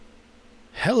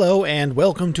Hello and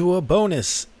welcome to a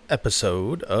bonus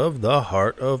episode of the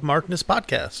Heart of Markness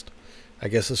podcast. I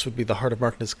guess this would be the Heart of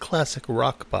Markness classic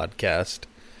rock podcast,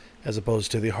 as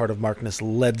opposed to the Heart of Markness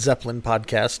Led Zeppelin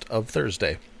podcast of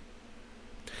Thursday.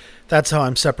 That's how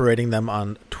I'm separating them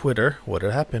on Twitter. What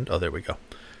had happened? Oh, there we go.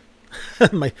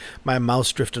 my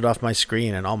mouse drifted off my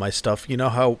screen and all my stuff. You know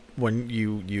how when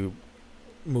you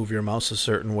move your mouse a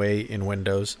certain way in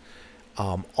Windows,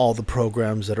 all the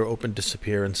programs that are open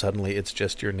disappear and suddenly it's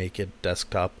just your naked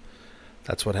desktop.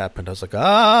 That's what happened. I was like,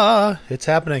 it's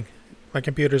happening. My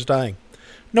computer's dying.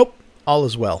 Nope, all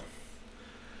is well.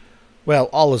 Well,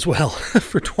 all is well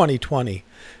for 2020.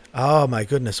 Oh my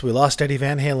goodness, we lost Eddie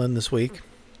Van Halen this week.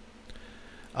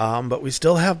 But we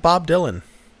still have Bob Dylan.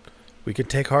 We can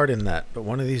take heart in that. But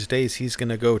one of these days he's going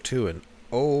to go too. And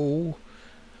oh,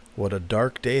 what a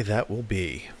dark day that will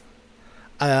be.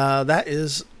 That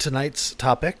is tonight's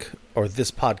topic, or this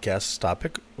podcast's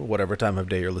topic, whatever time of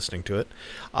day you're listening to it.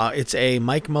 It's a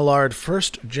Mike Millard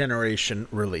First Generation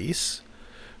release,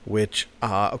 which,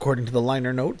 according to the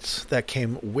liner notes that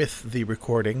came with the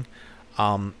recording,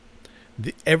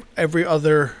 every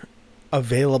other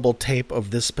available tape of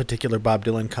this particular Bob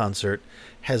Dylan concert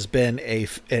has been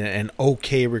an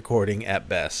okay recording at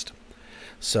best.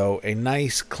 So a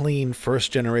nice, clean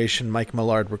First Generation Mike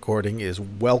Millard recording is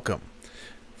welcome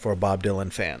for Bob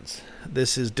Dylan fans.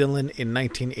 This is Dylan in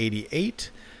 1988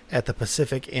 at the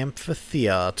Pacific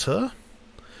Amphitheater.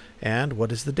 And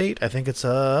what is the date? I think it's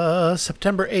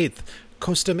September 8th,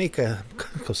 Costa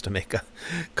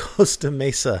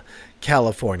Mesa,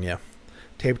 California.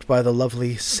 Taped by the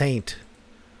lovely Saint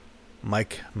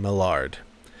Mike Millard.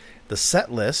 The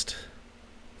set list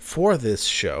for this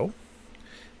show,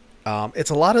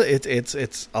 it's a lot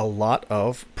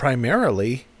of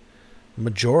primarily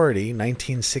majority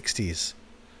 1960s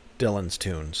Dylan's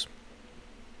tunes,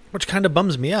 which kind of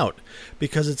bums me out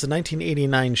because it's a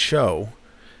 1989 show,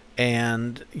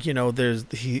 and you know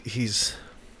he's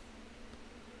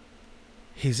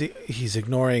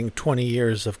ignoring 20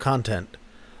 years of content,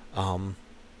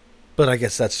 but I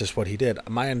guess that's just what he did.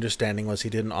 My understanding was he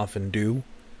didn't often do,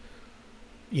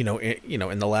 in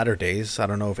the latter days. I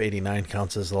don't know if 89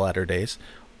 counts as the latter days,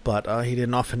 but he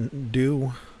didn't often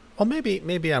do. Well,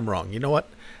 maybe I'm wrong. You know what?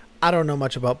 I don't know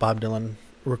much about Bob Dylan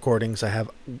recordings. I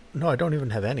don't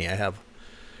even have any. I have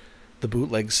the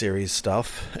bootleg series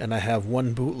stuff, and I have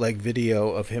one bootleg video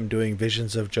of him doing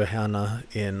Visions of Johanna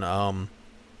in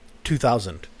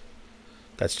 2000.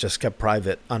 That's just kept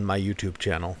private on my YouTube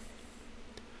channel.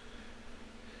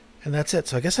 And that's it.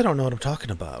 So I guess I don't know what I'm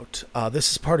talking about.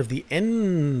 This is part of the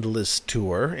Endless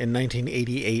Tour. In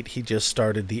 1988, he just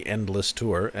started the Endless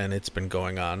Tour, and it's been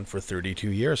going on for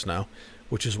 32 years now,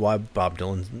 which is why Bob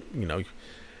Dylan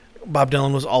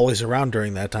was always around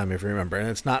during that time, if you remember. And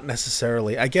it's not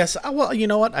necessarily, I guess, well, you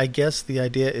know what? I guess the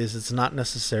idea is it's not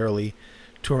necessarily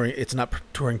touring. It's not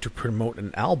touring to promote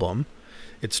an album.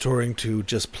 It's touring to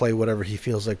just play whatever he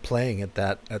feels like playing at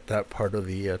that part of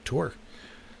the tour.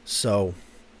 So,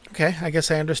 okay, I guess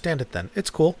I understand it then. It's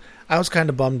cool. I was kind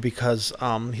of bummed because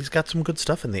he's got some good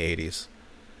stuff in the 80s.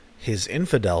 His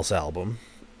Infidels album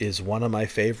is one of my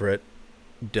favorite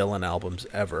Dylan albums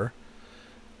ever.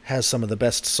 Has some of the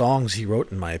best songs he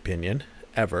wrote, in my opinion,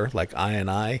 ever, like I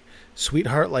and I.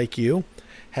 Sweetheart Like You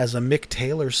has a Mick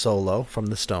Taylor solo from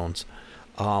the Stones.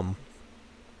 A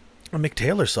Mick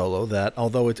Taylor solo that,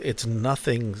 although it's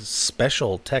nothing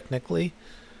special technically,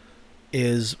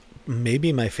 is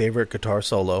maybe my favorite guitar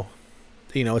solo.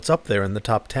 It's up there in the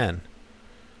top 10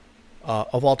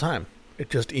 of all time. It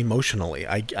just emotionally,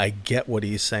 I get what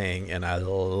he's saying, and I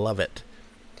love it.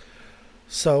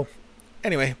 So,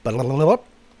 anyway,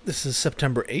 this is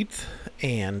September 8th,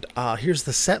 and here's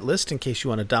the set list in case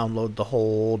you want to download the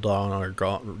whole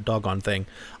doggone thing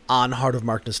on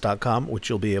heartofmarkness.com, which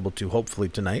you'll be able to hopefully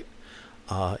tonight.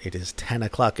 It is 10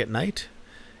 o'clock at night.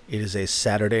 It is a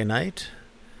Saturday night,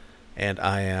 and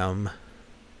I am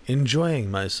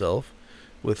enjoying myself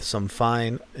with some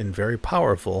fine and very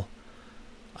powerful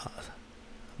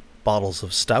bottles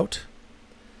of stout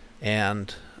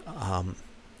and an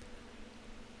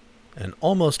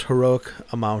almost heroic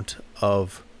amount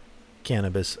of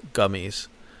cannabis gummies.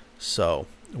 So,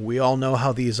 we all know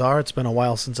how these are. It's been a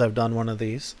while since I've done one of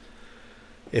these.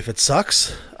 If it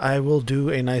sucks, I will do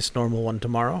a nice normal one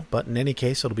tomorrow. But in any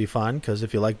case, it'll be fine, because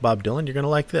if you like Bob Dylan, you're going to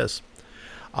like this.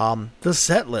 The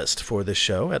set list for this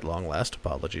show, at long last,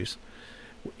 apologies.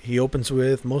 He opens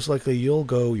with Most Likely You'll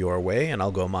Go Your Way, and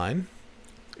I'll Go Mine.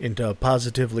 Into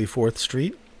Positively 4th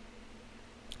Street.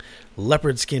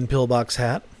 Leopard Skin Pillbox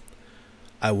Hat.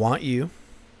 I Want You.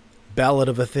 Ballad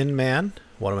of a Thin Man,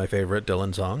 one of my favorite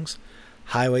Dylan songs.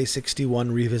 Highway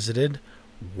 61 Revisited.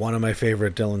 one of my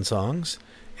favorite Dylan songs.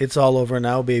 It's All Over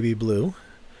Now, Baby Blue.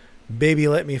 Baby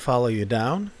Let Me Follow You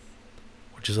Down,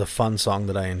 which is a fun song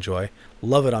that I enjoy.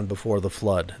 Love it on Before the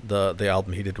Flood, the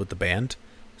album he did with the band.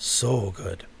 So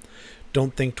good.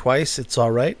 Don't Think Twice, It's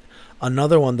Alright.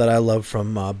 Another one that I love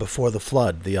from Before the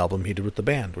Flood, the album he did with the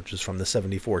band, which is from the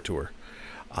 74 tour.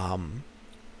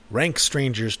 Rank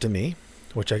Strangers to Me,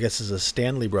 which I guess is a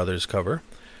Stanley Brothers cover.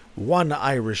 One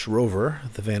Irish Rover,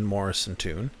 the Van Morrison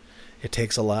tune. It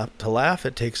Takes a Lot to Laugh,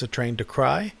 It Takes a Train to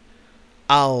Cry.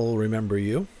 I'll Remember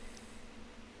You.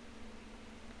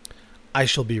 I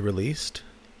Shall Be Released.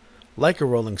 Like a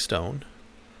Rolling Stone.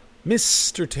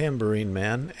 Mr. Tambourine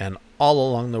Man, and All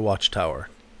Along the Watchtower.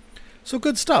 So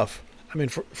good stuff. I mean,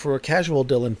 for a casual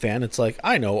Dylan fan, it's like,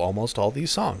 I know almost all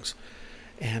these songs.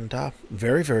 And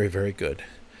very, very, very good.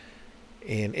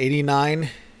 In 89,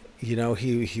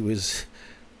 he was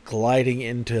gliding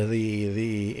into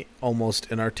the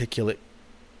almost inarticulate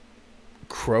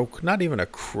croak. Not even a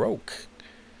croak.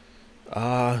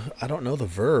 I don't know the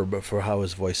verb for how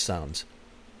his voice sounds.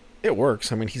 It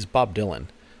works. I mean, he's Bob Dylan.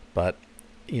 But,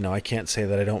 I can't say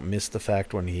that I don't miss the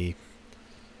fact when he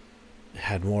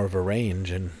had more of a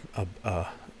range and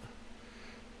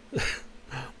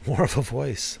more of a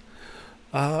voice.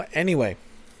 Anyway,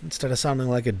 instead of sounding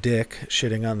like a dick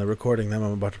shitting on the recording that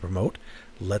I'm about to promote,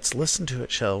 let's listen to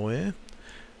it, shall we?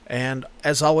 And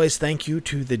as always, thank you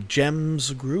to the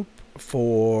GEMS group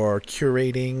for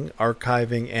curating,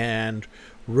 archiving, and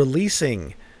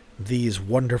releasing these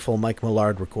wonderful Mike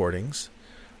Millard recordings.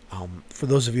 For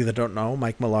those of you that don't know,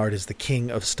 Mike Millard is the king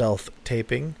of stealth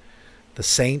taping, the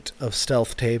saint of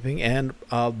stealth taping, and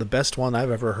the best one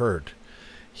I've ever heard.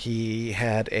 He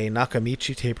had a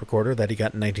Nakamichi tape recorder that he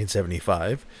got in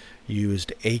 1975,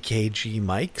 used AKG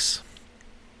mics,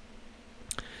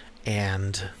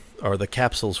 or the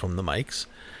capsules from the mics,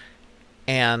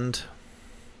 and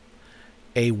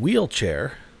a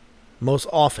wheelchair, most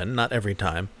often, not every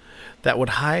time, that would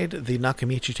hide the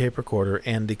Nakamichi tape recorder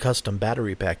and the custom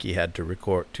battery pack he had to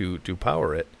record to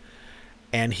power it.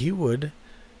 And he would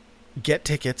get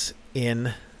tickets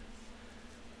in.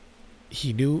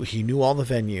 He knew all the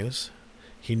venues.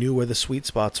 He knew where the sweet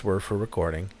spots were for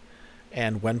recording.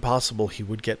 And when possible, he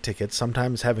would get tickets.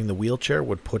 Sometimes having the wheelchair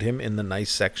would put him in the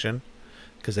nice section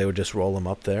because they would just roll him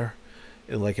up there,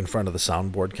 like in front of the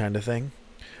soundboard kind of thing.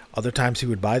 Other times he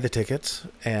would buy the tickets,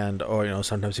 or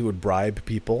sometimes he would bribe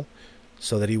people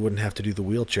so that he wouldn't have to do the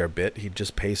wheelchair bit. He'd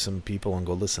just pay some people and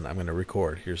go, listen, I'm going to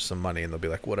record. Here's some money. And they'll be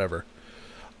like, whatever.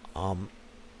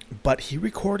 But he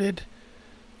recorded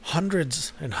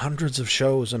hundreds and hundreds of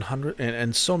shows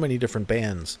and so many different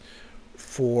bands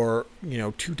for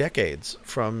 2 decades.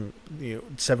 From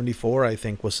 74, I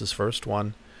think, was his first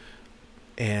one,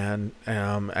 and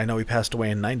I know he passed away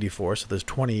in 94, so there's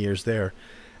 20 years there,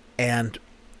 and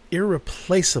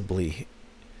irreplaceably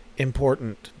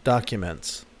important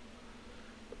documents.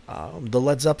 The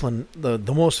Led Zeppelin, the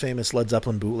most famous Led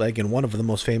Zeppelin bootleg, and one of the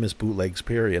most famous bootlegs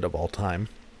period of all time.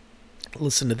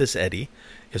 Listen to This, Eddie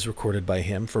is recorded by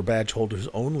him. For Badge Holders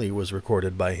Only was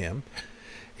recorded by him.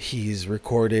 He's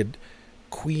recorded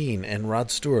Queen and Rod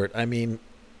Stewart. I mean,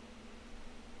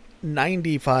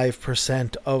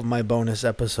 95% of my bonus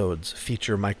episodes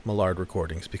feature Mike Millard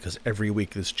recordings because every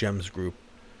week this GEMS group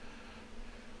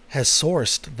has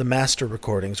sourced the master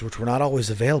recordings, which were not always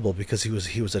available because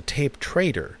he was a tape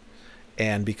trader,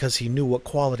 and because he knew what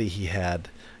quality he had,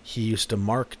 he used to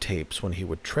mark tapes when he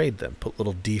would trade them, put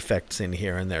little defects in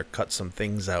here and there, cut some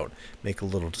things out, make a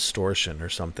little distortion or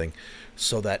something,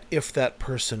 so that if that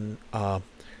person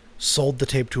sold the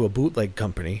tape to a bootleg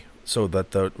company so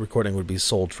that the recording would be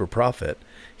sold for profit,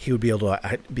 he would be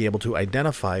able to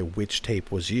identify which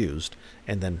tape was used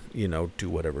and then, do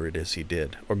whatever it is he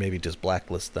did, or maybe just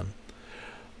blacklist them.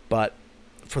 But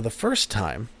for the first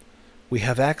time, we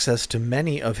have access to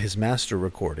many of his master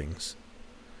recordings.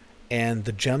 And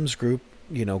the GEMS group,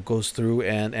 goes through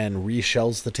and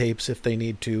reshells the tapes if they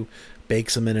need to,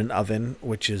 bakes them in an oven,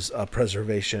 which is a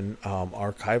preservation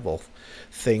archival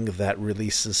thing that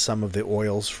releases some of the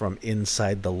oils from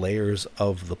inside the layers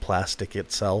of the plastic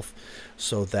itself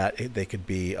so that they could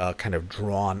be kind of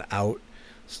drawn out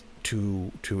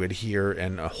to adhere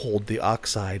and hold the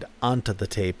oxide onto the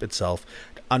tape itself,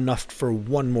 enough for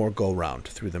one more go-round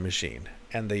through the machine.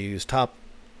 And they use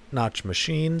top-notch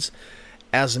machines,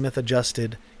 azimuth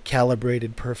adjusted,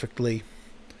 calibrated perfectly,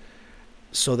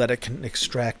 so that it can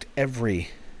extract every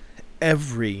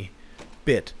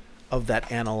bit of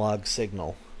that analog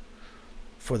signal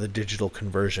for the digital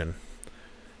conversion.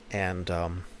 And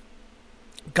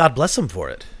God bless them for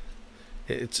it.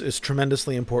 It's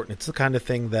tremendously important. It's the kind of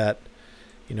thing that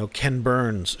Ken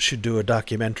Burns should do a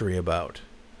documentary about.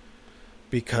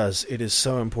 because it is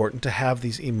so important to have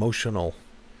these emotional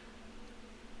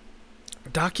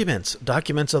documents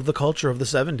of the culture of the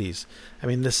 70s. I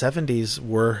mean, the 70s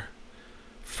were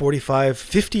 45,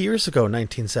 50 years ago,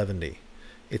 1970.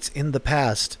 It's in the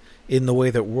past in the way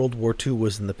that World War II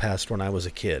was in the past when I was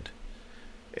a kid.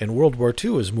 And World War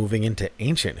II is moving into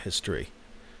ancient history,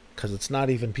 because it's not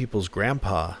even people's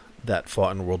grandpa that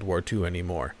fought in World War II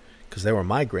anymore, because they were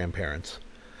my grandparents.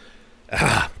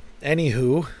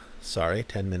 Anywho, sorry,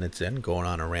 10 minutes in, going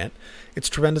on a rant. It's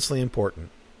tremendously important.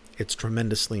 It's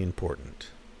tremendously important.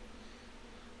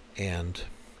 And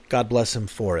God bless him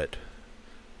for it.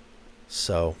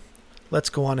 So, let's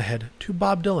go on ahead to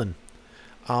Bob Dylan.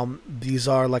 These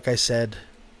are, like I said,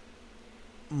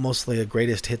 mostly a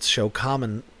greatest hits show,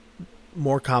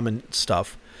 more common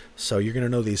stuff. So you're going to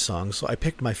know these songs. So I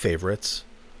picked my favorites.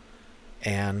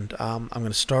 And I'm going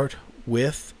to start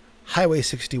with Highway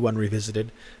 61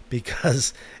 Revisited,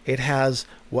 because it has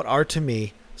what are to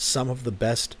me some of the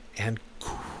best and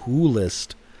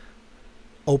coolest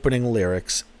opening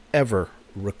lyrics ever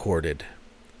recorded.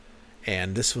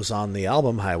 And this was on the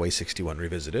album Highway 61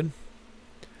 Revisited.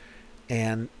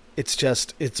 And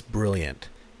it's brilliant.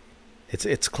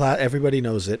 Everybody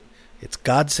knows it. It's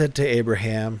God said to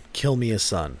Abraham, kill me a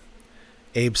son.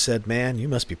 Abe said, man, you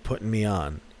must be putting me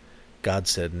on. God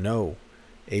said, no.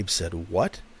 Abe said,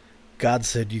 what? God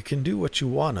said, you can do what you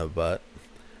wanna, but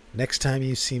next time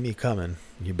you see me coming,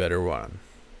 you better run.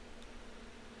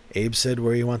 Abe said,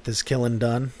 where you want this killing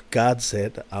done? God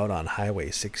said, out on Highway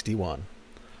 61.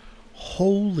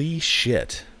 Holy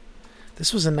shit.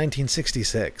 This was in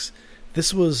 1966.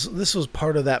 This was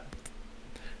part of that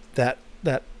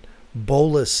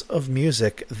bolus of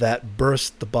music that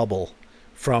burst the bubble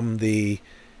from the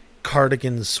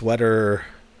cardigan sweater,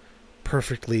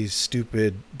 perfectly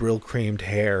stupid, brill-creamed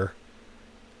hair,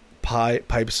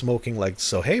 pipe smoking, like,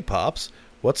 so hey, Pops,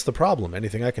 what's the problem?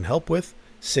 Anything I can help with?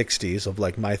 60s of,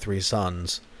 like, My Three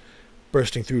Sons,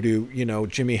 bursting through to,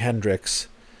 Jimi Hendrix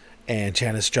and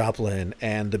Janis Joplin,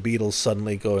 and the Beatles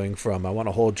suddenly going from I want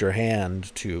to hold your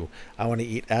hand to I want to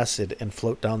eat acid and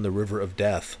float down the river of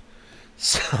death.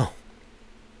 So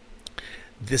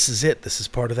this is it. This is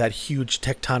part of that huge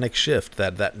tectonic shift,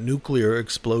 that nuclear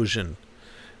explosion,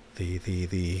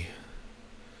 the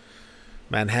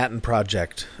Manhattan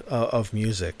Project of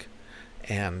music,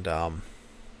 and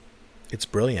it's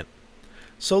brilliant.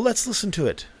 So let's listen to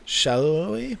it,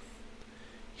 shall we?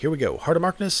 Here we go. Heart of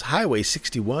Darkness, Highway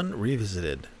 61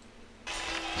 Revisited.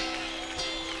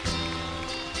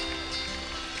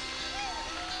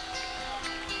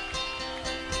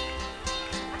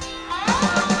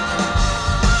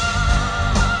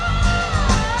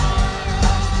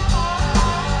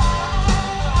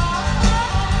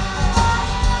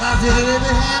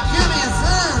 Abraham, give me a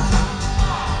son.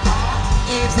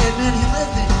 Abe said, man, you must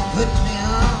be putting me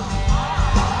on.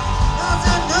 God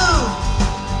said, no.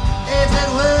 Abe said,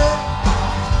 what?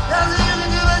 God said, you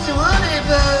can do what you want, Abe,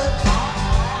 but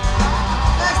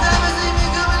next time you see me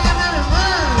coming, you better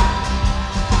run.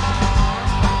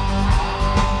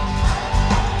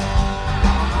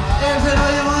 Abe said,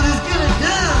 all you want is get it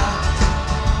done.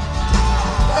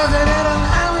 God said, out on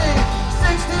Highway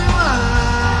 61.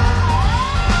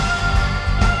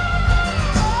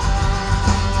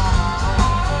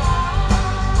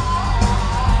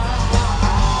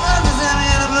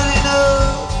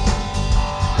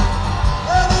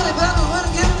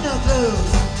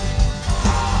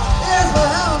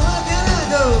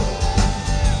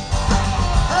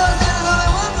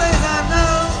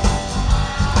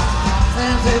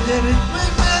 Did it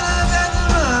make that I got to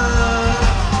run?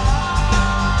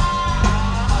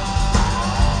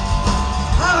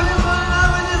 I was just running out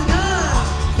with this gun.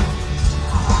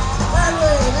 That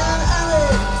way, down Highway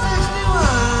 61.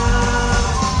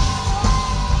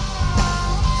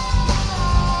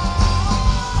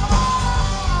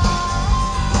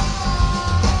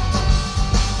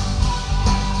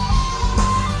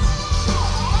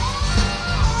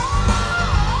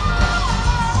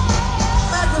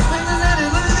 Back the fingers and he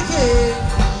looked at the kid.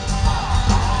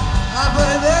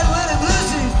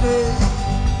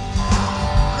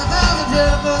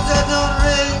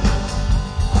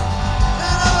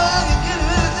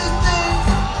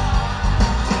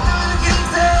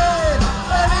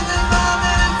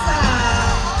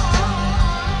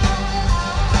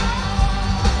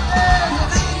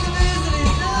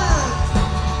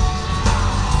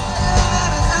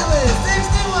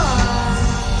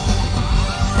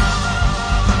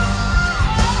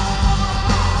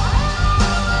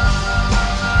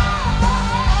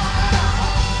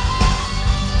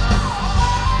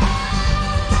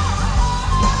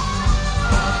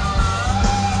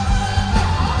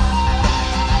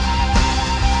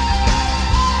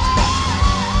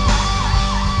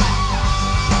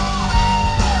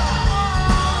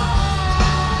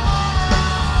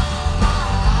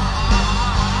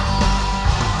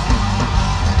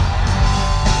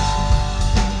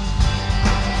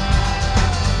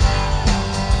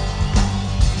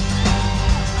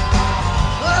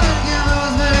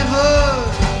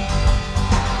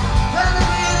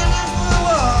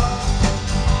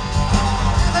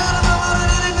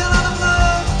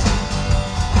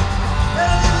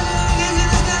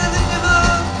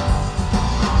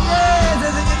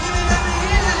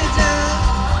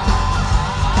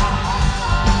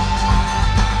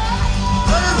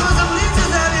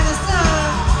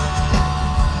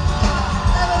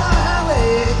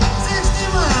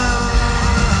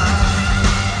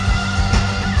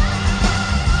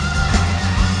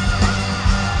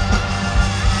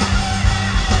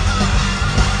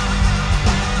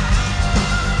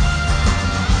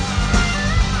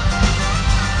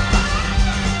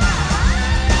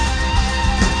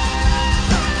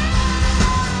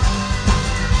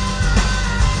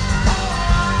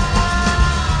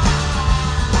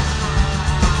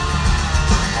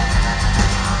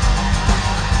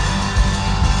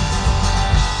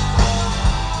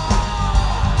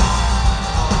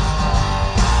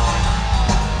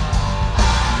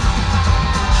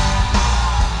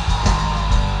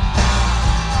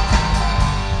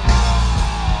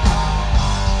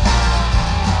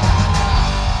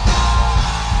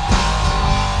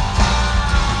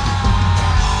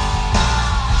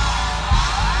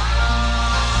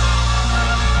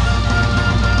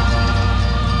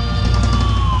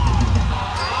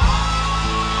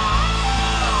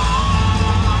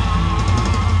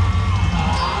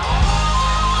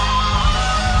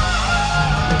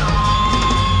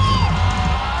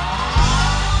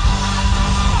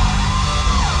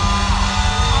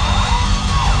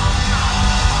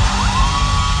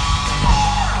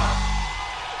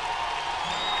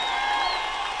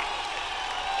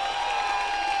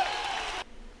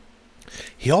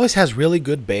 He always has really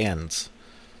good bands.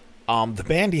 The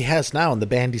band he has now and the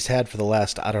band he's had for the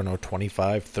last, I don't know,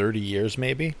 25, 30 years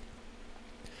maybe,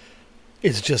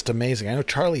 is just amazing. I know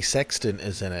Charlie Sexton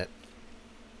is in it.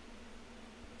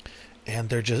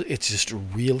 And it's just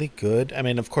really good. I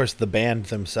mean, of course, the band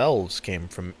themselves came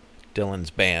from Dylan's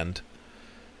band.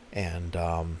 And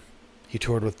he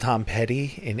toured with Tom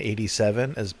Petty in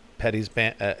 '87 as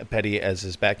Petty as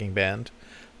his backing band.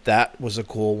 That was a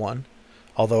cool one.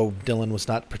 Although Dylan was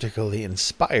not particularly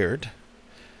inspired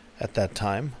at that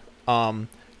time.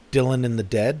 Dylan and the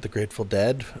Dead, the Grateful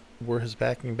Dead, were his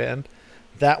backing band.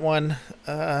 That one,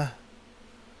 not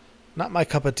my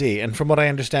cup of tea, and from what I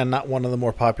understand, not one of the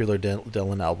more popular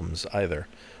Dylan albums either.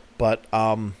 But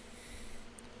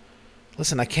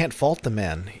listen, I can't fault the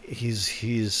man.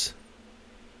 He's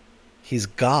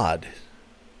God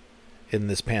in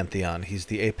this pantheon. He's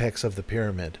the apex of the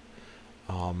pyramid.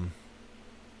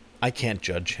 I can't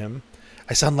judge him.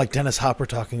 I sound like Dennis Hopper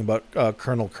talking about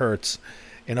Colonel Kurtz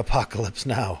in Apocalypse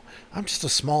Now. I'm just a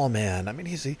small man. I mean,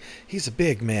 he's a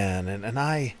big man, and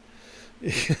I.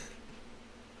 He's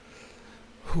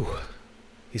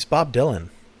Bob Dylan.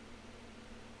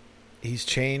 He's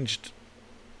changed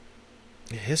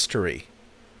history.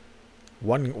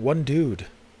 One dude,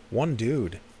 and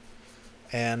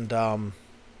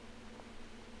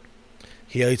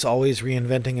he's always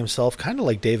reinventing himself, kind of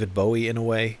like David Bowie in a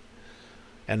way,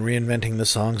 and reinventing the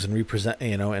songs and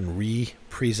representing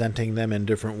them in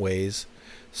different ways,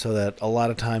 so that a lot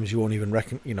of times you won't even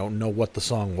know what the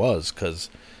song was, because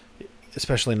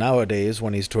especially nowadays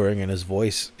when he's touring and his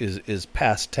voice is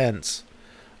past tense,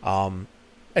 and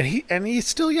he's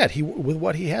still with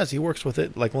what he has, he works with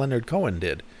it like Leonard Cohen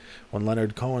did. When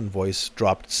Leonard Cohen's voice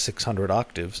dropped 600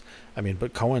 octaves,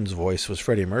 but Cohen's voice was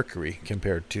Freddie Mercury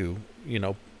compared to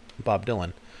Bob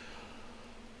Dylan.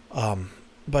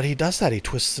 But he does that. He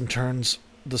twists and turns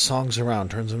the songs around,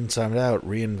 turns them inside out,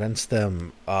 reinvents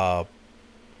them,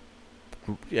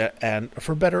 and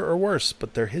for better or worse.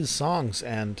 But they're his songs,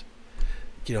 and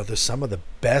they're some of the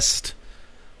best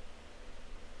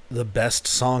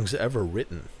songs ever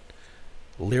written.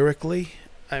 Lyrically,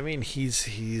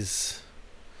 he's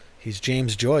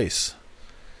James Joyce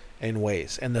in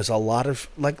ways, and there's a lot of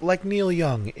like Neil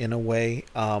Young in a way.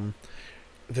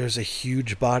 There's a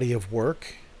huge body of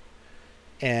work,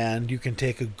 and you can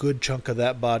take a good chunk of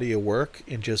that body of work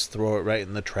and just throw it right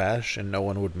in the trash, and no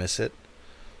one would miss it.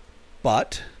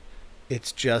 But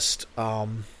it's just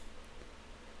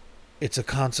it's a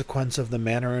consequence of the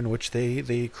manner in which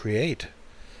they create.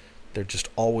 They're just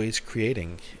always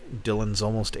creating. Dylan's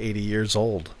almost 80 years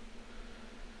old,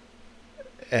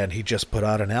 and he just put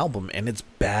out an album, and it's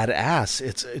badass.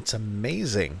 It's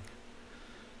amazing.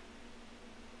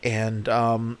 And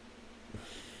the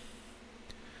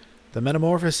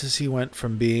metamorphosis, he went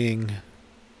from being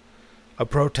a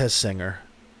protest singer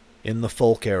in the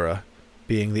folk era,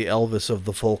 being the Elvis of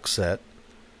the folk set,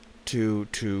 to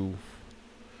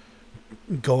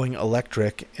going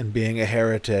electric and being a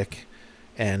heretic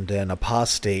and an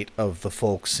apostate of the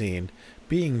folk scene,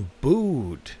 being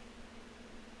booed.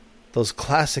 Those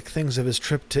classic things of his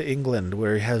trip to England,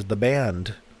 where he has the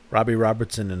band, Robbie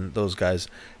Robertson and those guys,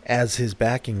 as his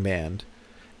backing band.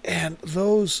 And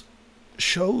those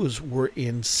shows were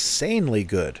insanely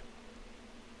good.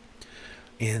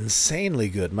 Insanely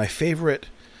good. My favorite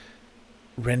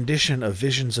rendition of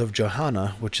Visions of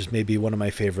Johanna, which is maybe one of my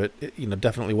favorite,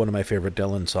 definitely one of my favorite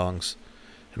Dylan songs,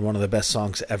 and one of the best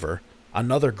songs ever.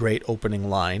 Another great opening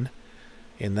line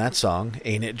in that song,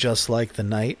 ain't it just like the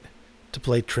night to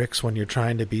play tricks when you're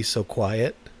trying to be so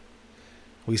quiet?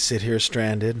 We sit here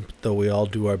stranded, though we all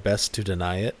do our best to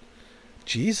deny it.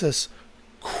 Jesus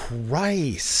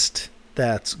Christ,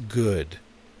 that's good.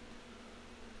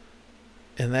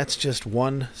 And that's just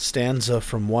one stanza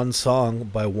from one song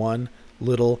by one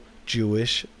little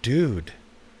Jewish dude.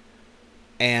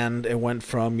 And it went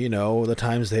from, the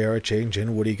times they are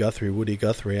a-changin', Woody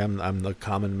Guthrie, I'm the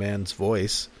common man's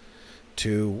voice,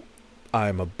 to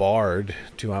I'm a bard,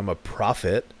 to I'm a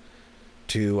prophet,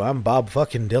 to I'm Bob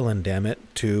fucking Dylan, damn it,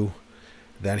 to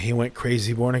then he went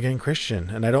crazy born-again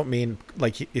Christian. And I don't mean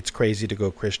like it's crazy to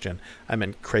go Christian. I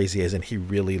meant crazy as in he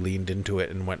really leaned into it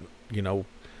and went,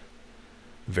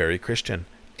 very Christian.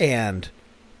 And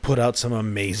put out some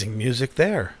amazing music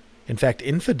there. In fact,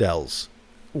 Infidels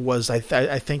was, I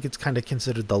think it's kind of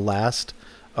considered the last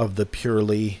of the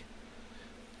purely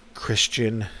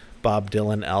Christian Bob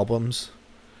Dylan albums.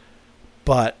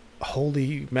 But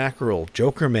holy mackerel,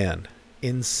 Joker Man,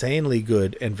 insanely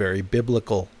good and very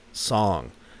biblical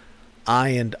song. I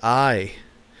and I,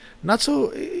 Not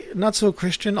so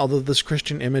Christian, although there's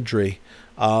Christian imagery.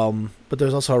 But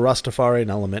there's also a Rastafarian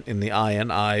element in the I,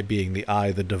 and I being the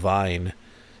I, the divine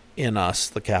in us,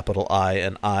 the capital I,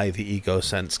 and I, the ego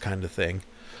sense kind of thing.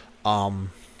 We're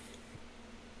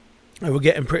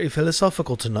getting pretty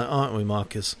philosophical tonight, aren't we,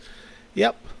 Marcus?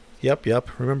 Yep.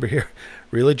 Remember here,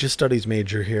 religious studies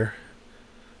major here.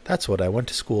 That's what I went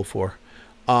to school for.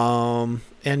 And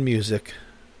music.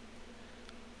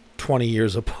 20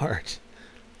 years apart.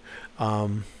 All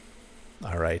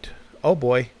right. Oh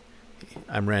boy,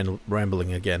 I'm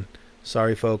rambling again.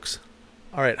 Sorry, folks.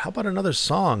 All right, how about another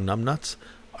song, numbnuts?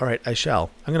 All right, I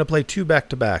shall. I'm going to play 2 back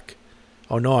to back.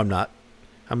 Oh, no, I'm not.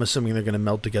 I'm assuming they're going to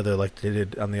melt together like they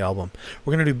did on the album.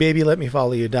 We're going to do Baby Let Me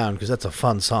Follow You Down because that's a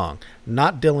fun song.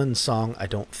 Not Dylan's song, I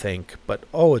don't think, but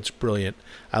oh, it's brilliant.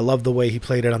 I love the way he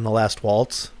played it on The Last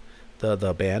Waltz,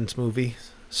 the band's movie.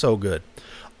 So good.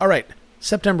 All right,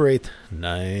 September 8th,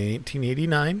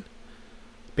 1989.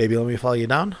 Baby Let Me Follow You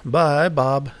Down by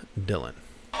Bob Dylan.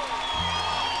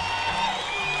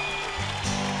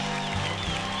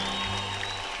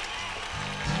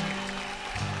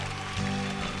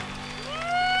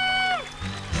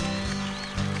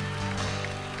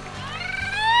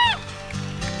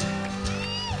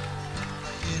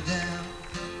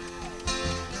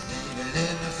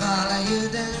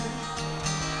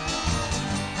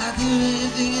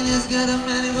 Anything in this good of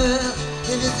many world, if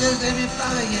you just let me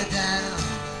follow you down.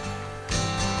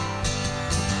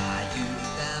 Are you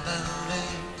diamond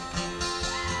ring?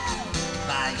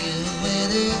 Are you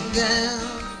wedding gown?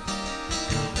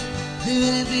 Do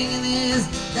anything in this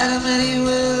God of many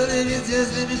world, if you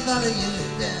just let me follow you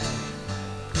down.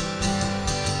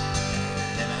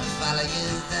 Let me follow you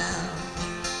down.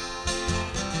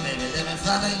 Baby, let me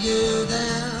follow you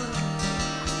down.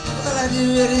 Well, I do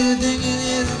anything in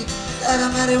this God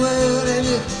of many world, if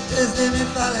you just let me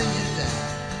follow you down.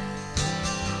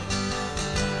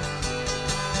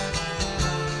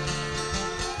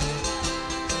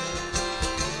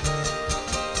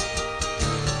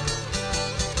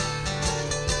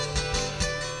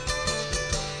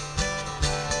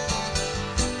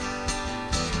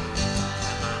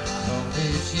 I'm home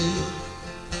with you.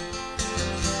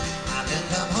 I can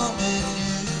come home with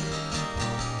you.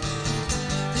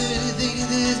 Do anything in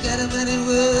this God of many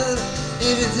world,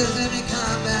 if you just let me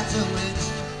come back to it.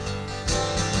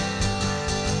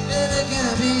 Baby, can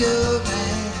I be your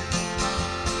man?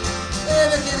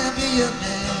 Baby, can I be your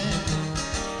man?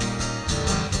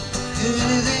 Do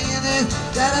anything in this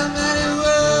God of many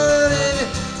world, if you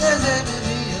just let me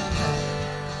be your man.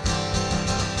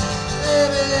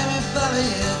 Baby, let me follow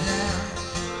you down.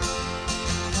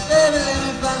 Baby, let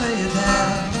me follow you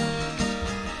down.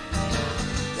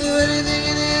 Do anything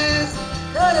in this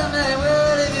God of many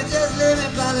world, if you just let me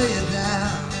follow you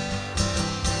down.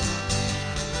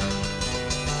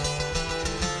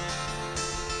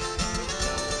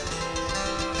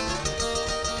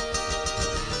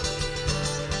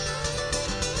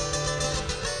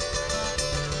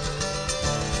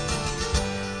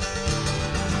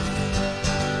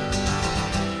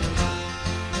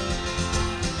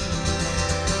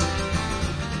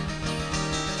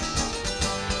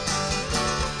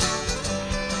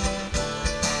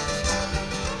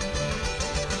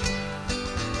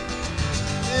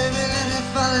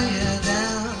 Follow you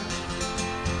down,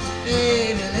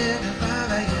 baby, let me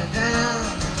follow you down.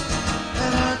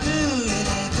 And I'll do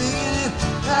anything in this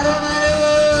God of my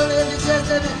world, if you just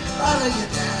let me follow you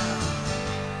down.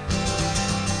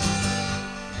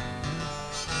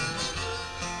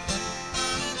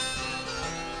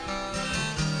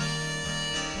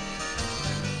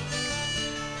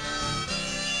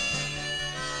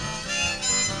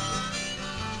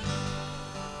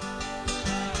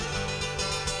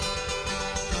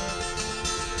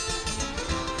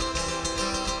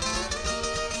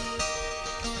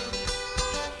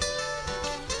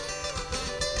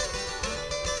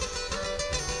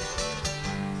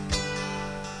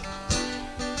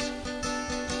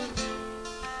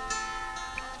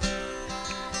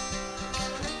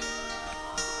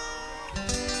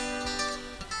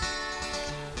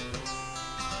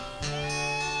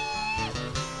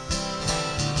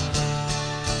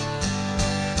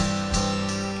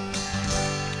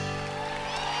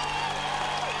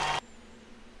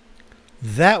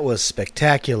 That was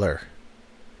spectacular.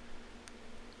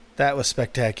 That was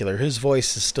spectacular. His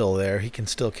voice is still there. He can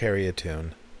still carry a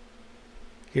tune.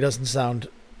 He doesn't sound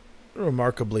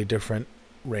remarkably different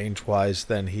range-wise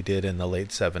than he did in the late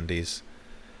 70s.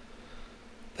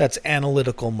 That's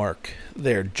analytical Mark.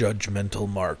 There, judgmental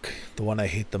Mark. The one I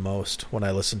hate the most when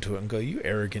I listen to it and go, you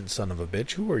arrogant son of a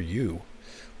bitch, who are you?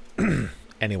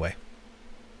 Anyway.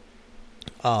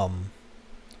 Um,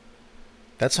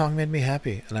 that song made me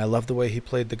happy, and I love the way he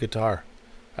played the guitar.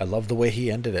 I love the way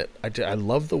he ended it. I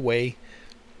love the way.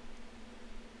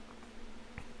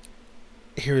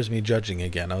 Here's me judging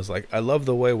again. I was like, I love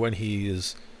the way when he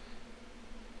is.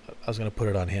 I was going to put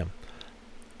it on him.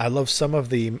 I love some of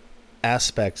the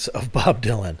aspects of Bob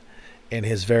Dylan and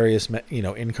his various,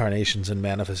 incarnations and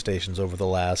manifestations over the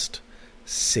last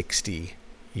 60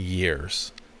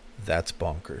 years. That's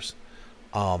bonkers.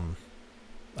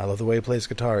 I love the way he plays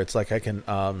guitar. It's like I can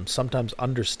sometimes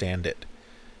understand it.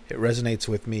 It resonates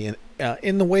with me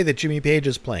in the way that Jimmy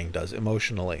Page's playing does,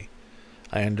 emotionally.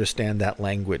 I understand that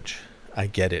language. I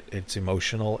get it. It's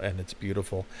emotional and it's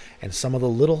beautiful. And some of the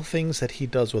little things that he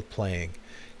does with playing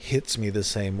hits me the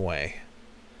same way.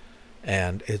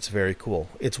 And it's very cool.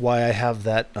 It's why I have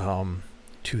that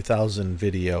 2000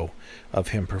 video of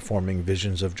him performing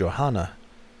Visions of Johanna.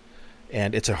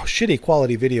 And it's a shitty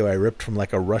quality video I ripped from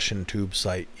like a Russian tube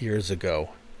site years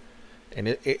ago.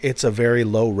 And it's a very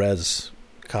low res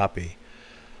copy.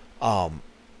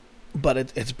 But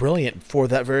it's brilliant for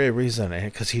that very reason,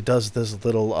 because he does this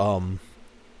little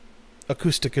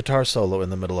acoustic guitar solo in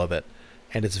the middle of it,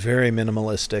 and it's very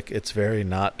minimalistic. It's very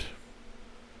not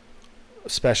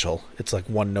special. It's like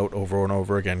one note over and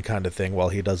over again kind of thing, while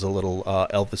he does a little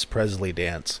Elvis Presley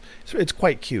dance. It's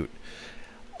quite cute.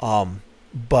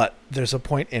 But there's a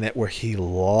point in it where he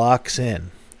locks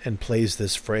in and plays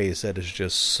this phrase that is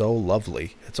just so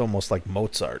lovely. It's almost like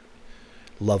Mozart.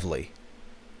 Lovely.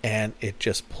 And it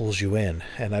just pulls you in.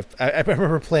 And I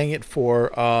remember playing it for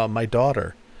my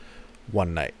daughter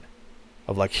one night.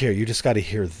 Of like, here, you just got to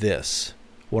hear this.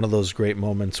 One of those great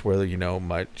moments where,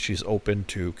 she's open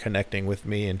to connecting with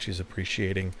me and she's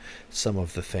appreciating some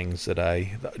of the things that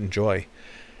I enjoy.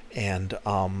 And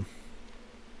I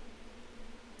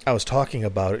was talking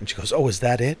about it and she goes, oh, is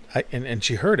that it? And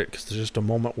she heard it, because there's just a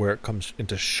moment where it comes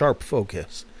into sharp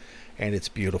focus. And it's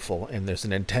beautiful. And there's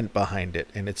an intent behind it.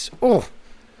 And it's,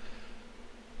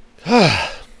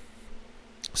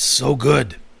 so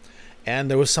good.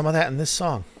 And there was some of that in this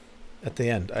song at the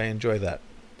end. I enjoy that.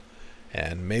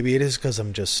 And maybe it is because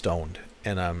I'm just stoned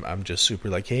and I'm just super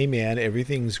like, hey man,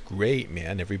 everything's great,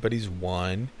 man, everybody's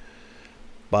one.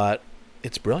 But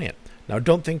it's brilliant. Now,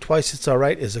 Don't Think Twice, It's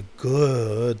Alright is a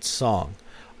good song.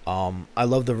 I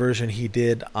love the version he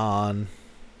did on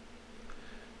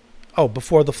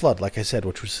Before the Flood, like I said,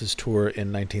 which was his tour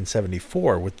in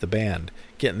 1974 with the band,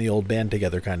 getting the old band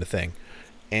together kind of thing.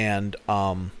 And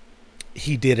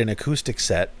he did an acoustic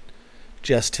set,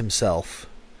 just himself,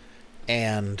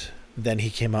 and then he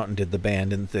came out and did the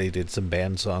band, and they did some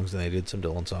band songs, and they did some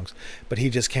Dylan songs. But he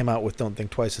just came out with Don't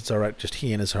Think Twice, It's Alright, just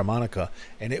he and his harmonica,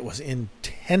 and it was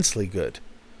intensely good.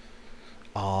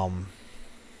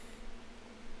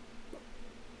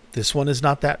 This one is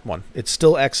not that one. It's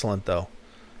still excellent, though.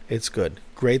 It's good.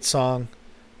 Great song,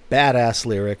 badass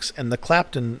lyrics, and the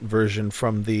Clapton version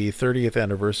from the 30th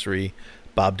anniversary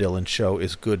Bob Dylan show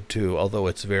is good too, although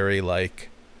it's very like,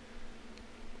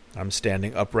 I'm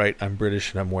standing upright, I'm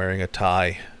British, and I'm wearing a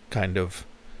tie kind of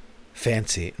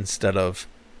fancy, instead of,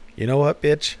 you know what,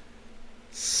 bitch?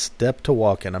 Step to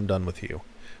walking, I'm done with you,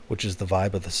 which is the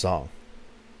vibe of the song.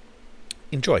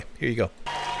 Enjoy. Here you go.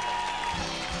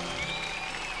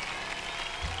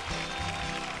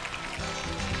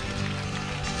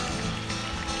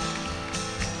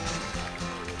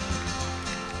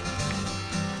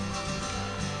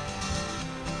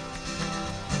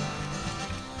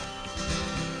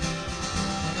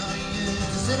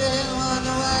 Sit and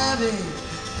wonder why, babe.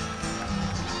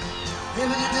 If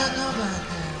I don't know about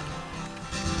that.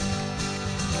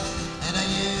 And I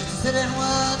used to sit and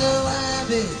wonder why,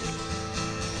 babe.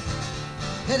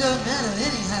 It don't matter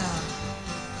anyhow.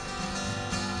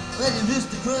 When you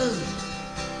rooster crows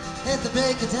at the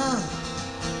break of dawn,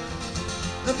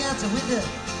 look out the window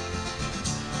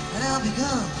and I'll be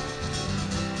gone.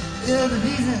 You're the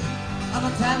reason I'm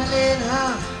a time later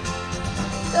on.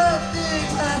 Don't think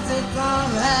twice, it's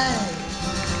alright.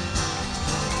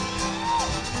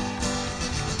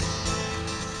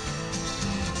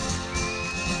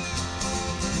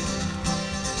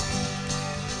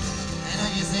 I know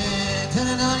you said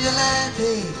turning on your light,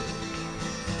 babe.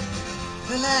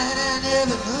 The light I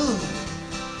never moved.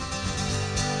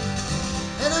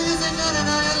 I know you said turning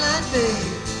on your light,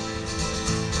 babe.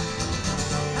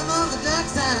 I'm on the dark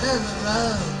side of the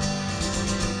road.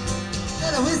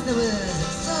 And I wish there was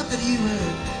something you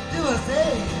would do or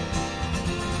say.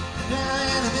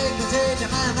 Trying to make me change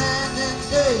my mind and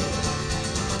stay.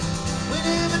 We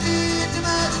never did too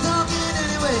much talking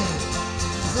anyway.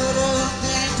 So don't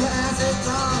think twice, it's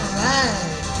alright.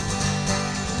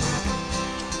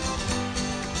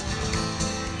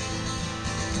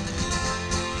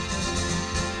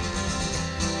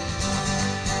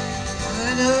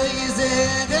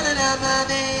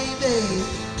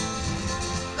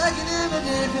 the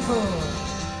day before.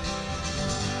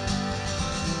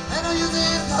 I know you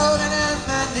ain't calling out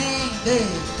my name,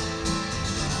 babe.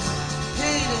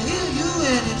 Can't hear you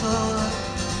anymore.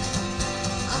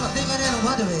 I'm a thinking and a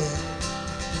wondering.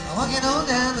 I'm walking on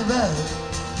down the road.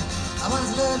 I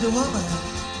once loved a woman.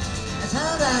 That's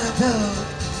how I'm told.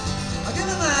 I give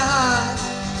her my heart,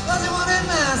 cause it wanted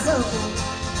my soul.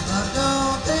 But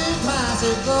don't think twice,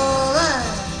 it's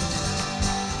alright.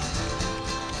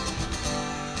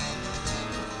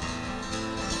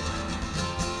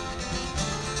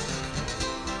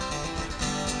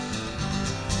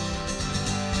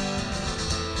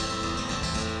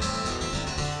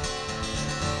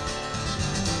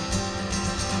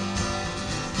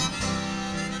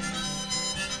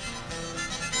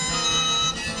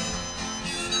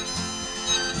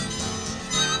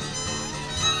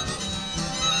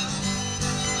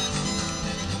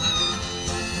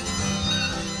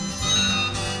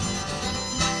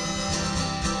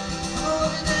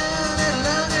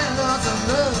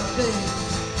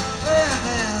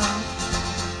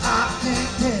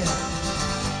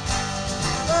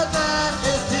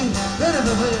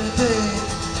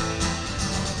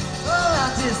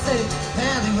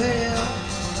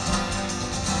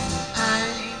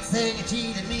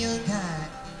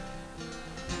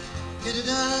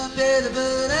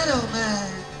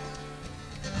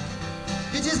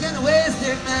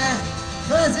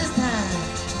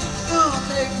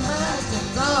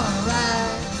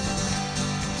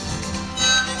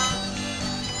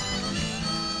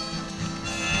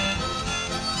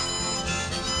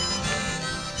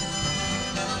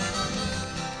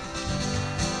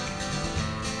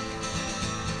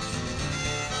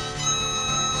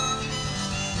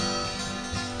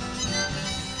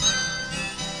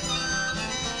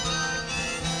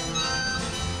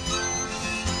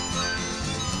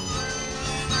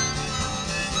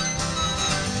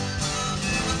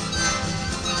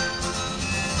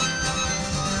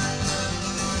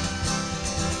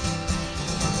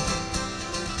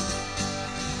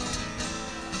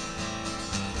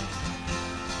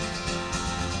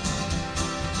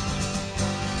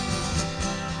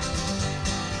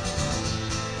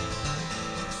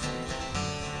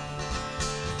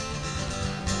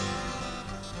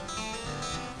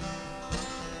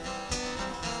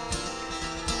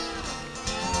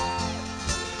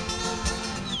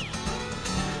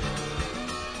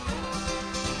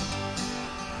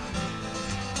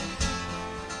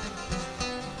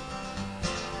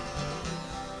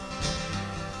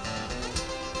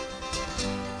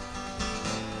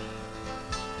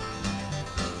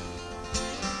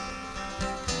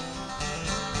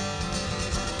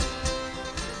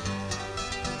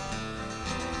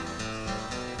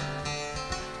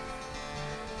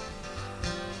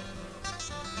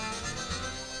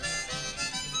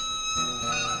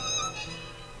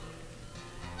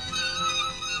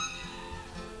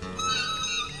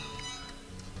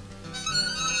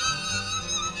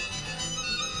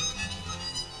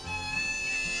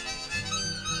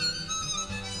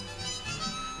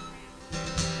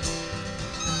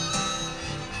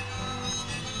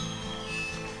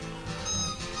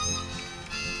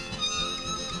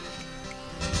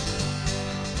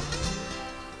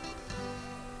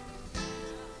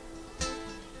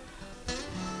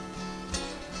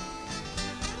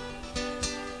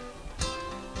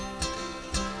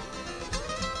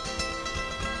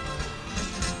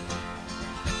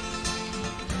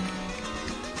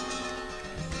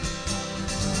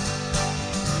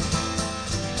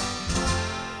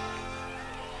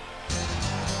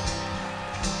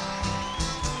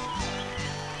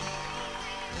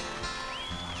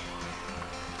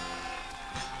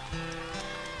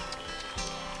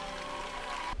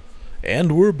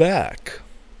 And we're back.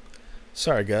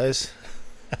 Sorry, guys.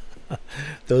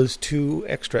 Those 2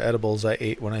 extra edibles I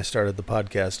ate when I started the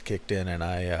podcast kicked in, and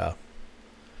I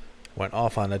went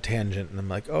off on a tangent, and I'm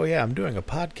like, oh yeah, I'm doing a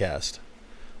podcast.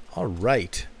 All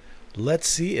right. Let's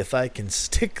see if I can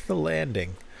stick the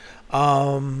landing.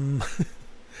 That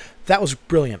was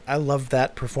brilliant. I love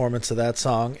that performance of that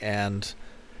song, and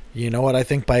you know what? I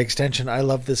think by extension, I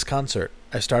love this concert.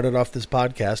 I started off this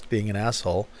podcast being an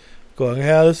asshole, going,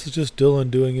 yeah, this is just Dylan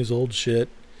doing his old shit,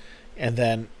 and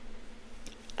then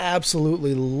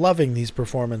absolutely loving these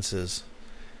performances.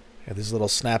 Yeah, these little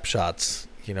snapshots.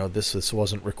 You know, this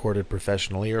wasn't recorded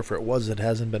professionally, or if it was, it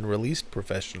hasn't been released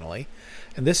professionally.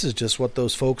 And this is just what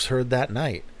those folks heard that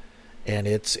night. And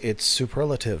it's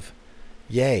superlative.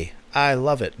 Yay. I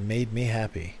love it. Made me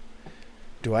happy.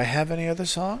 Do I have any other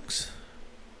songs?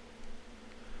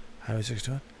 Highway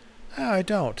 621? No, I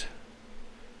don't.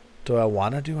 Do I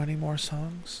want to do any more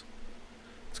songs?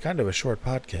 It's kind of a short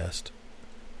podcast.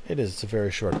 It is. It's a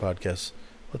very short podcast.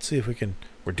 Let's see if we can...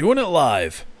 We're doing it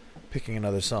live. Picking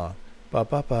another song. Ba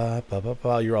ba ba ba ba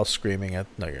ba. You're all screaming at...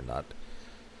 No, you're not.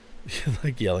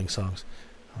 Like yelling songs.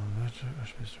 I want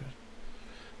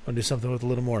to do something with a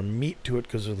little more meat to it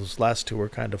because those last two were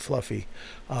kind of fluffy.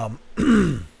 All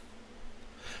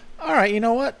right, you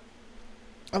know what?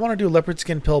 I want to do Leopard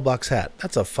Skin Pillbox Hat.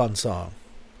 That's a fun song.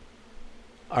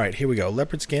 All right, here we go.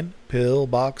 Leopard Skin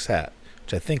Pillbox Hat,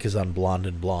 which I think is on Blonde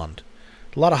and Blonde.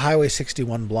 A lot of Highway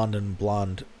 61 Blonde and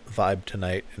Blonde vibe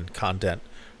tonight and content.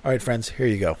 All right, friends, here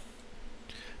you go.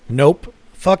 Nope.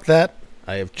 Fuck that.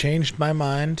 I have changed my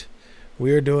mind.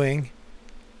 We are doing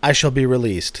I Shall Be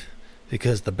Released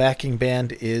because the backing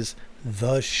band is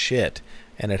the shit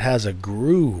and it has a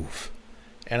groove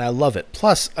and I love it.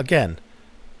 Plus, again,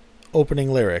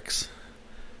 opening lyrics.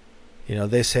 You know,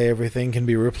 they say everything can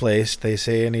be replaced. They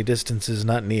say any distance is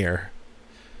not near.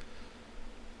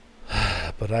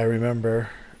 But I remember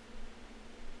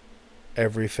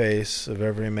every face of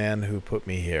every man who put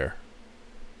me here.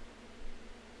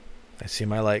 I see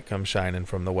my light come shining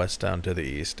from the west down to the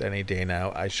east. Any day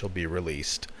now I shall be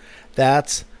released.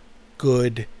 That's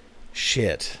good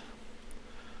shit.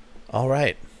 All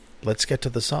right, let's get to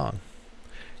the song.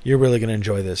 You're really going to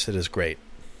enjoy this. It is great.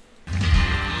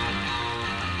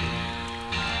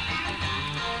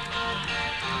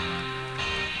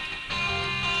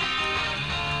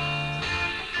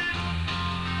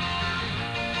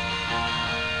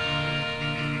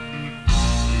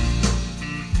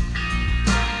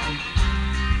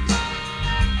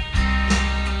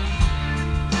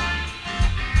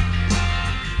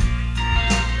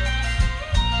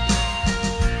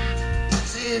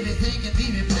 Everything can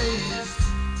be replaced,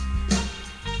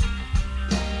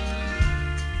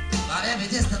 but every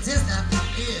distance is not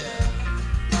here.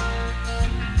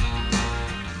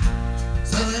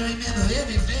 So I remember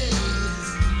every face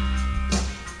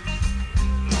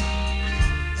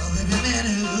of every man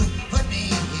who put me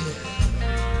here.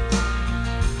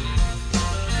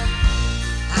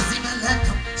 I see my light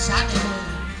come shining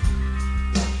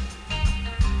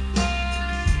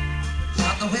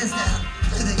from the west down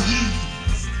to the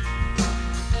east.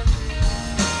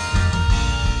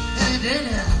 Any day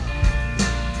now,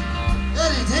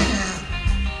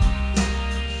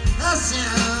 I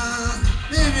shall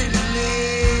be released.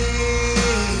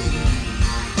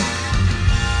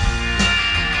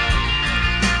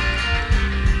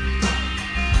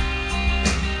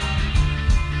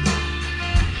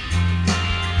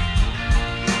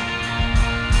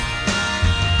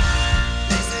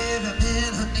 They say every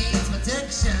man who needs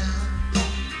protection.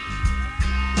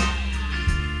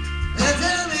 They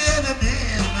tell me every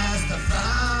man must have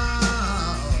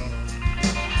fall.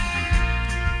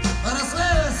 But I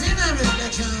swear I see my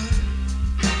reflection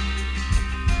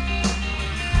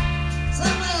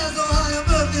somewhere so high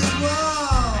above this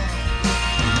wall.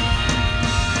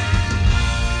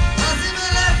 I see my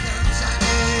light come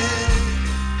shining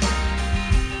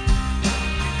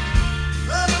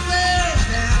from the west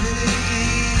down to the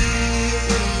east.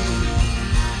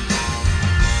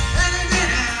 Any day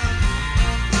now,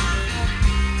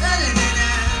 any day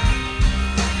now,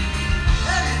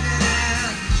 any day now,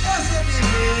 I shall be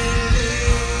released.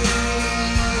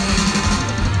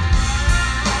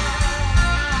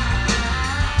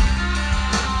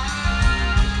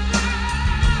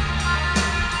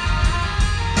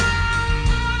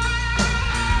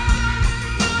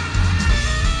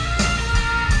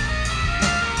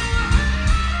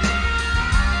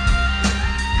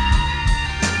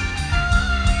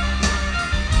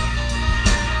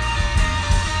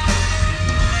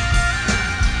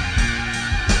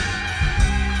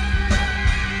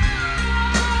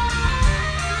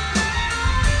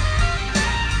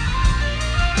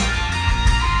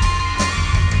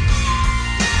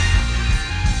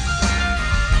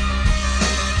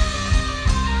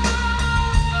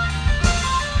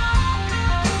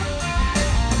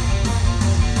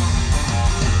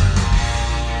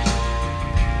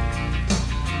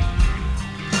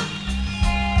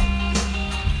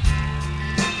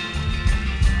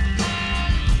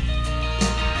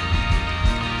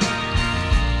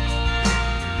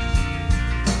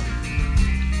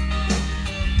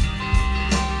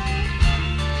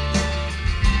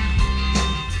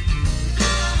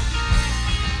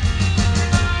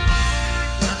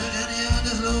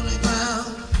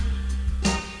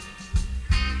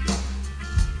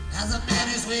 As a man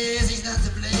who swears he's not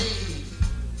to blame,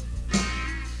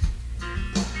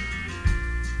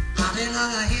 all day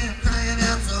long I hear him crying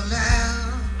out so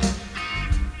loud,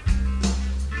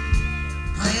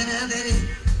 crying out that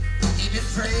he be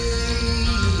afraid.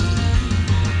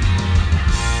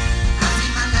 I see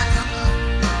my light come up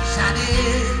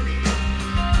shining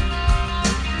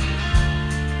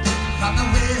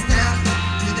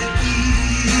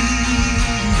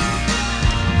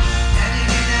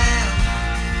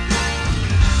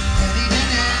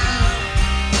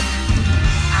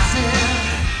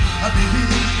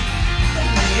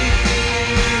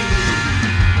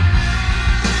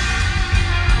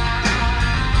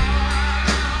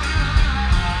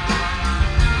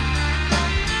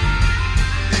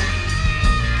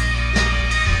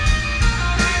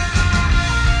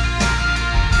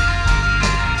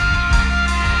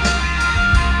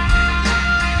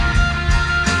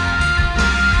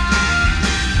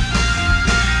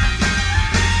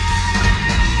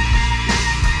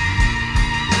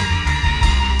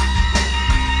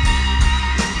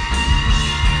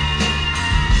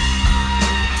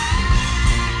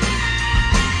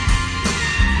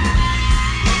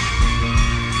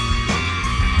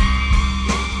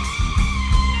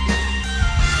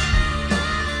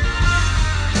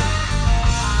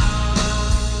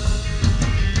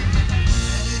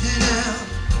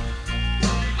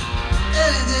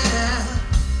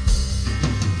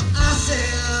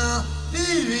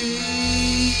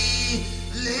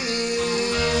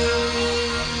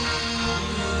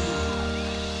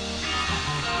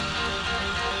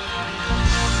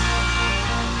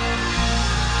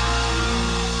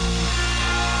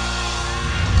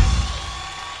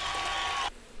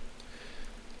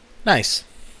Nice.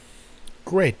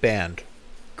 Great band.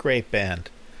 Great band.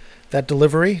 That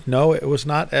delivery, no, it was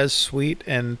not as sweet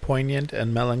and poignant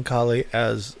and melancholy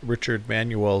as Richard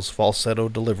Manuel's falsetto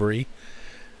delivery.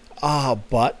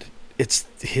 But it's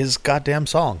his goddamn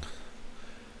song.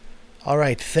 All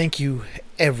right, thank you,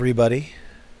 everybody.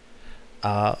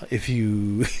 If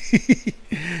you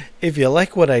if you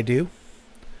like what I do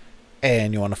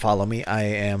and you want to follow me, I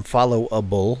am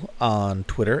followable on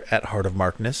Twitter at Heart of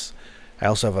Markness. I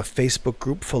also have a Facebook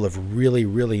group full of really,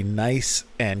 really nice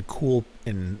and cool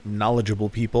and knowledgeable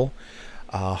people.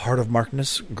 Heart of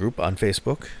Markness group on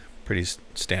Facebook. Pretty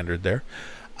standard there.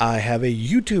 I have a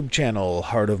YouTube channel,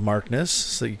 Heart of Markness,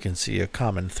 so you can see a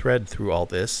common thread through all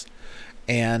this.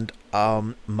 And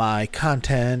my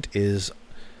content is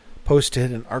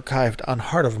posted and archived on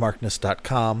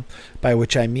heartofmarkness.com, by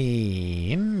which I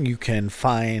mean you can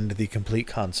find the complete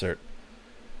concert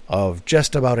of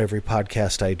just about every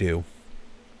podcast I do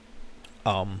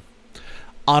on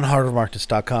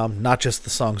heartofmarkness.com. Not just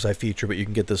the songs I feature, but you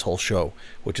can get this whole show,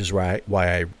 which is why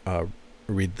I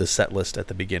read the set list at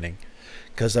the beginning,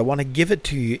 because I want to give it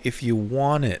to you if you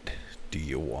want it. Do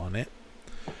you want it?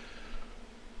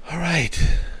 All right.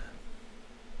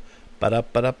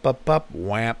 Ba-da-ba-da-ba-ba,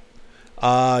 whap.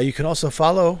 You can also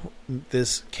follow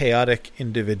this chaotic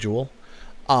individual.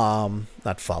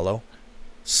 Not follow.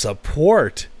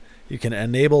 Support. You can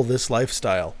enable this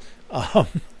lifestyle.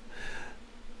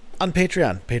 On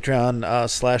Patreon. Patreon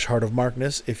 /Heart of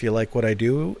Markness if you like what I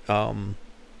do.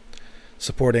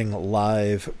 Supporting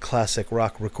live classic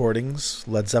rock recordings.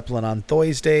 Led Zeppelin on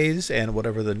Thursdays and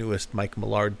whatever the newest Mike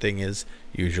Millard thing is,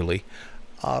 usually,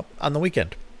 on the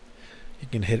weekend. You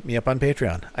can hit me up on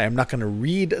Patreon. I am not going to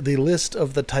read the list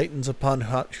of the titans upon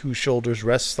whose shoulders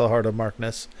rests the Heart of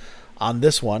Markness on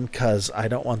this one, because I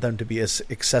don't want them to be as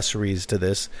accessories to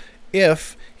this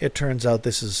if it turns out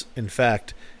this is, in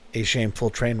fact, a shameful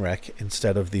train wreck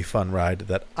instead of the fun ride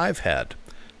that I've had.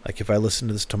 Like if I listen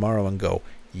to this tomorrow and go,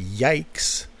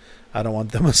 yikes, I don't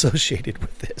want them associated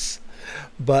with this.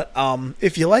 But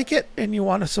if you like it and you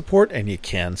want to support, and you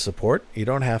can support, you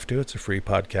don't have to, it's a free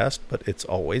podcast, but it's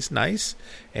always nice,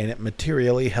 and it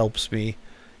materially helps me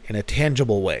in a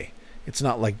tangible way. It's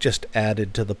not like just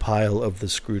added to the pile of the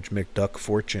Scrooge McDuck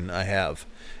fortune I have.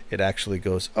 It actually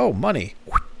goes, oh, money,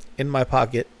 in my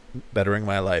pocket, bettering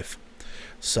my life.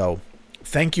 So,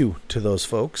 thank you to those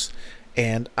folks,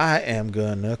 and I am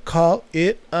gonna call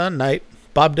it a night.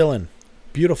 Bob Dylan,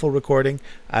 beautiful recording.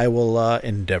 I will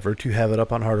endeavor to have it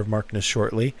up on Heart of Markness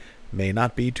shortly. May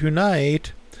not be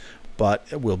tonight, but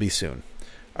it will be soon.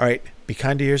 All right, be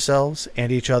kind to yourselves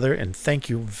and each other, and thank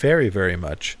you very, very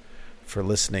much for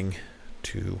listening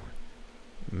to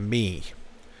me.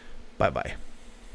 Bye-bye.